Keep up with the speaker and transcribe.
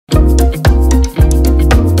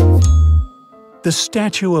The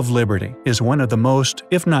Statue of Liberty is one of the most,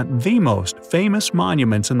 if not the most, famous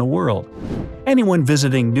monuments in the world. Anyone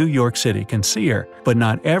visiting New York City can see her, but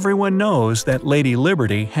not everyone knows that Lady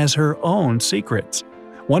Liberty has her own secrets.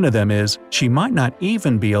 One of them is she might not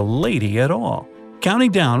even be a lady at all. Counting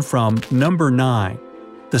down from number 9.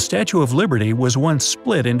 The Statue of Liberty was once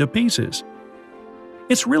split into pieces.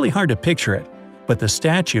 It's really hard to picture it, but the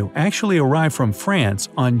statue actually arrived from France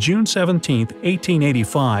on June 17,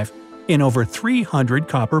 1885, in over 300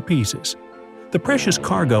 copper pieces. The precious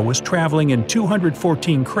cargo was traveling in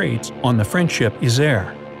 214 crates on the French ship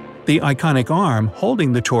Isère. The iconic arm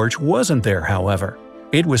holding the torch wasn't there, however.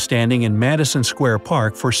 It was standing in Madison Square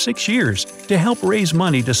Park for 6 years to help raise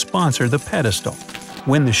money to sponsor the pedestal.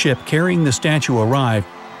 When the ship carrying the statue arrived,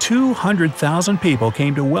 200,000 people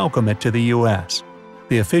came to welcome it to the U.S.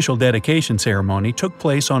 The official dedication ceremony took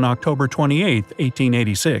place on October 28,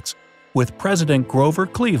 1886, with President Grover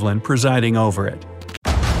Cleveland presiding over it.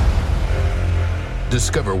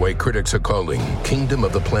 Discover why critics are calling Kingdom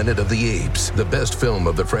of the Planet of the Apes the best film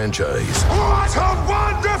of the franchise. What a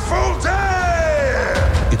wonderful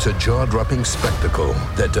day! It's a jaw-dropping spectacle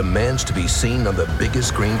that demands to be seen on the biggest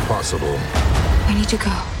screen possible. We need to go.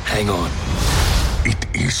 Hang on. It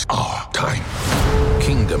is our time.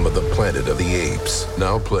 Kingdom of the Planet of the Apes.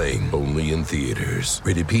 Now playing only in theaters.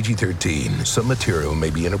 Rated PG-13. Some material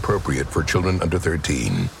may be inappropriate for children under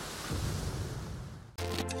 13.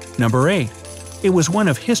 Number 8. It was one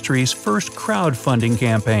of history's first crowdfunding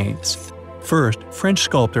campaigns. First, French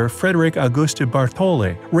sculptor Frédéric Auguste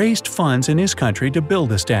Bartholdi raised funds in his country to build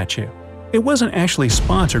the statue. It wasn't actually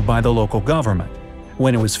sponsored by the local government.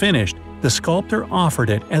 When it was finished, the sculptor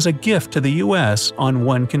offered it as a gift to the U.S. on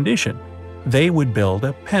one condition: they would build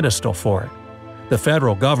a pedestal for it. The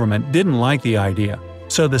federal government didn't like the idea,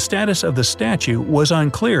 so the status of the statue was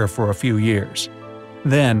unclear for a few years.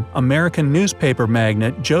 Then, American newspaper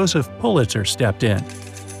magnate Joseph Pulitzer stepped in.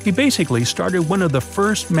 He basically started one of the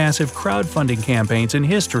first massive crowdfunding campaigns in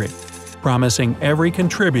history, promising every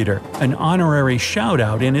contributor an honorary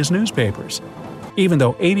shout-out in his newspapers. Even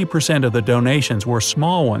though 80% of the donations were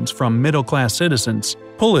small ones from middle-class citizens,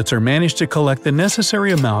 Pulitzer managed to collect the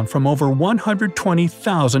necessary amount from over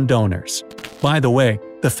 120,000 donors. By the way,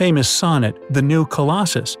 the famous sonnet, "The New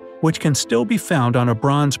Colossus," which can still be found on a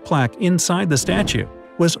bronze plaque inside the statue,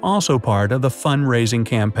 was also part of the fundraising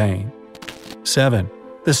campaign. 7.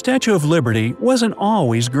 The Statue of Liberty wasn't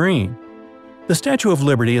always green. The Statue of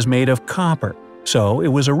Liberty is made of copper, so it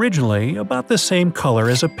was originally about the same color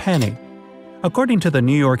as a penny. According to the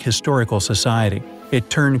New York Historical Society,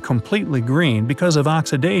 it turned completely green because of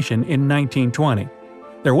oxidation in 1920.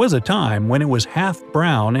 There was a time when it was half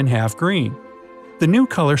brown and half green. The new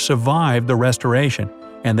color survived the restoration,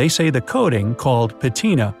 and they say the coating, called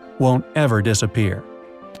patina, won't ever disappear.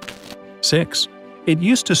 6. It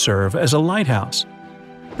used to serve as a lighthouse.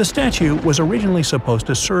 The statue was originally supposed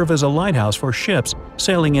to serve as a lighthouse for ships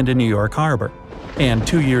sailing into New York Harbor, and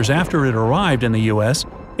 2 years after it arrived in the U.S.,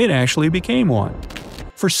 it actually became one.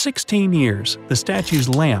 For 16 years, the statue's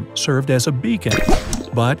lamp served as a beacon,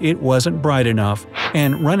 but it wasn't bright enough,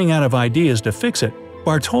 and running out of ideas to fix it,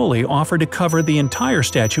 Bartholdi offered to cover the entire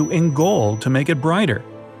statue in gold to make it brighter.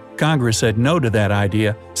 Congress said no to that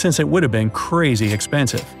idea since it would have been crazy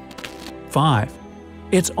expensive. 5.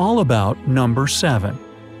 It's all about number 7.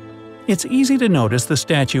 It's easy to notice the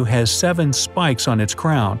statue has 7 spikes on its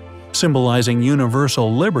crown, symbolizing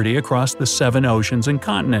universal liberty across the 7 oceans and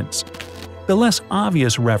continents. The less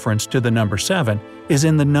obvious reference to the number 7 is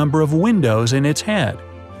in the number of windows in its head.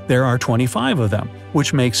 There are 25 of them,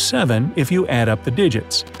 which makes 7 if you add up the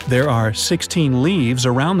digits. There are 16 leaves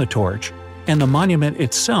around the torch, and the monument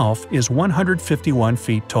itself is 151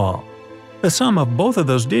 feet tall. The sum of both of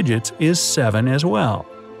those digits is 7 as well.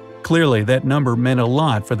 Clearly, that number meant a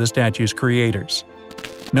lot for the statue's creators.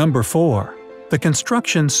 Number 4. The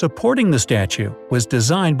construction supporting the statue was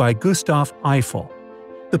designed by Gustave Eiffel.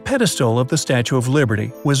 The pedestal of the Statue of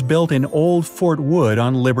Liberty was built in Old Fort Wood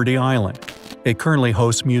on Liberty Island. It currently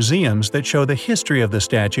hosts museums that show the history of the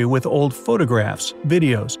statue with old photographs,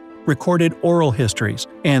 videos, recorded oral histories,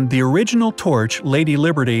 and the original torch Lady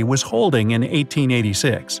Liberty was holding in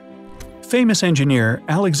 1886. Famous engineer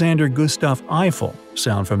Alexander Gustave Eiffel,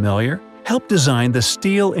 sound familiar? Helped design the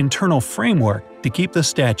steel internal framework to keep the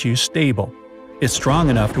statue stable. It's strong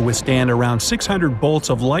enough to withstand around 600 bolts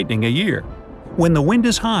of lightning a year. When the wind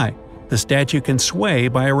is high, the statue can sway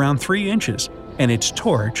by around 3 inches, and its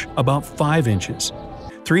torch about 5 inches.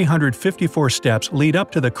 354 steps lead up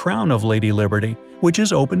to the crown of Lady Liberty, which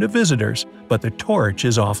is open to visitors, but the torch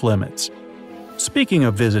is off-limits. Speaking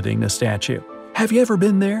of visiting the statue, have you ever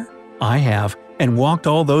been there? I have, and walked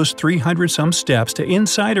all those 300-some steps to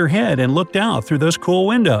inside her head and looked out through those cool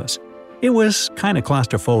windows. It was kinda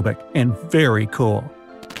claustrophobic and very cool.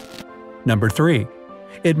 Number 3.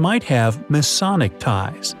 It might have Masonic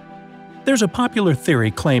ties. There's a popular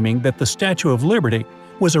theory claiming that the Statue of Liberty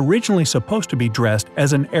was originally supposed to be dressed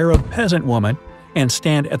as an Arab peasant woman and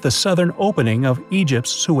stand at the southern opening of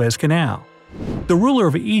Egypt's Suez Canal. The ruler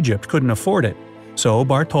of Egypt couldn't afford it, so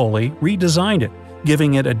Bartholdi redesigned it,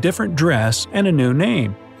 giving it a different dress and a new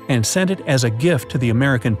name, and sent it as a gift to the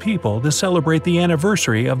American people to celebrate the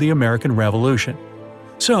anniversary of the American Revolution.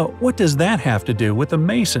 So, what does that have to do with the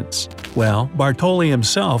Masons? Well, Bartholdi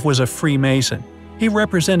himself was a Freemason. He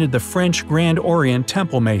represented the French Grand Orient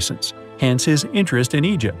Temple Masons, hence his interest in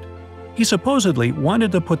Egypt. He supposedly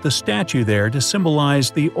wanted to put the statue there to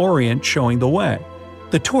symbolize the Orient showing the way.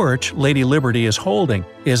 The torch Lady Liberty is holding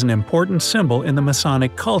is an important symbol in the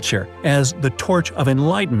Masonic culture as the Torch of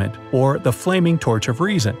Enlightenment or the Flaming Torch of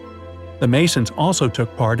Reason. The Masons also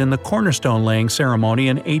took part in the cornerstone laying ceremony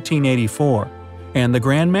in 1884, and the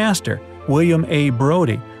Grand Master, William A.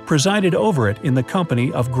 Brodie, presided over it in the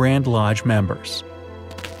company of Grand Lodge members.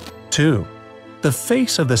 2. The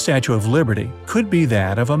face of the Statue of Liberty could be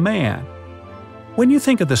that of a man. When you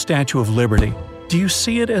think of the Statue of Liberty, do you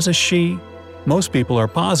see it as a she? Most people are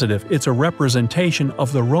positive it's a representation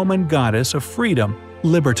of the Roman goddess of freedom,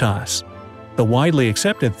 Libertas. The widely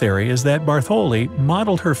accepted theory is that Bartholdi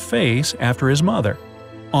modeled her face after his mother.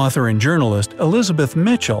 Author and journalist Elizabeth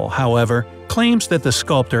Mitchell, however, claims that the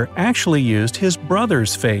sculptor actually used his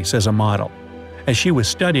brother's face as a model. As she was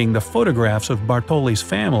studying the photographs of Bartholdi's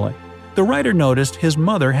family, the writer noticed his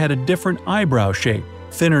mother had a different eyebrow shape,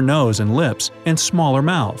 thinner nose and lips, and smaller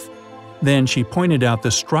mouth. Then she pointed out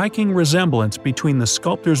the striking resemblance between the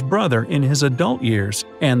sculptor's brother in his adult years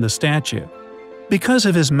and the statue. Because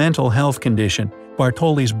of his mental health condition,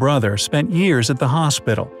 Bartholdi's brother spent years at the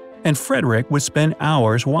hospital, and Frederick would spend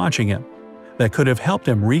hours watching him. That could have helped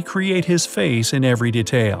him recreate his face in every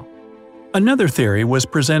detail. Another theory was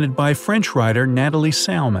presented by French writer Nathalie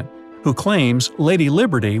Salmon, who claims Lady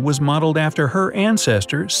Liberty was modeled after her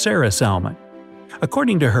ancestor Sarah Salmon.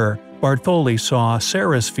 According to her, Bartholdi saw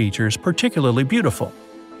Sarah's features particularly beautiful.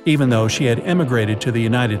 Even though she had emigrated to the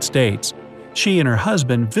United States, she and her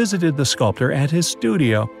husband visited the sculptor at his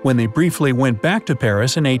studio when they briefly went back to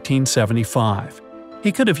Paris in 1875.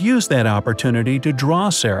 He could have used that opportunity to draw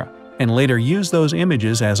Sarah and later use those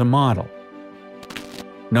images as a model.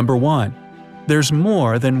 Number 1. There's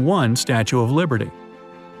more than one Statue of Liberty.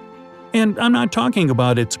 And I'm not talking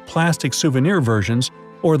about its plastic souvenir versions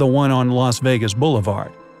or the one on Las Vegas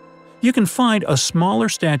Boulevard. You can find a smaller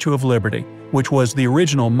Statue of Liberty, which was the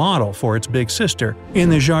original model for its big sister, in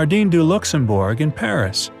the Jardin du Luxembourg in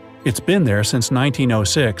Paris. It's been there since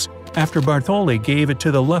 1906, after Bartholdi gave it to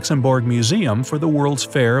the Luxembourg Museum for the World's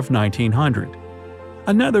Fair of 1900.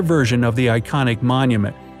 Another version of the iconic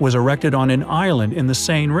monument was erected on an island in the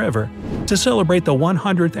Seine River to celebrate the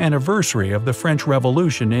 100th anniversary of the French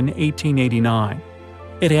Revolution in 1889.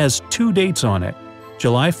 It has 2 dates on it,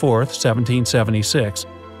 July 4, 1776,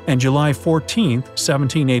 and July 14,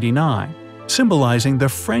 1789, symbolizing the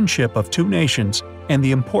friendship of 2 nations and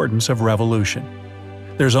the importance of revolution.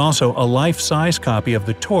 There's also a life-size copy of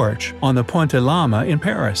the torch on the Pont de l'Âme in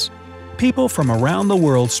Paris. People from around the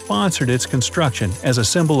world sponsored its construction as a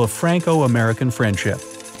symbol of Franco-American friendship.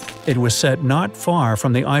 It was set not far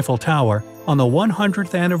from the Eiffel Tower on the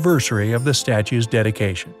 100th anniversary of the statue's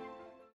dedication.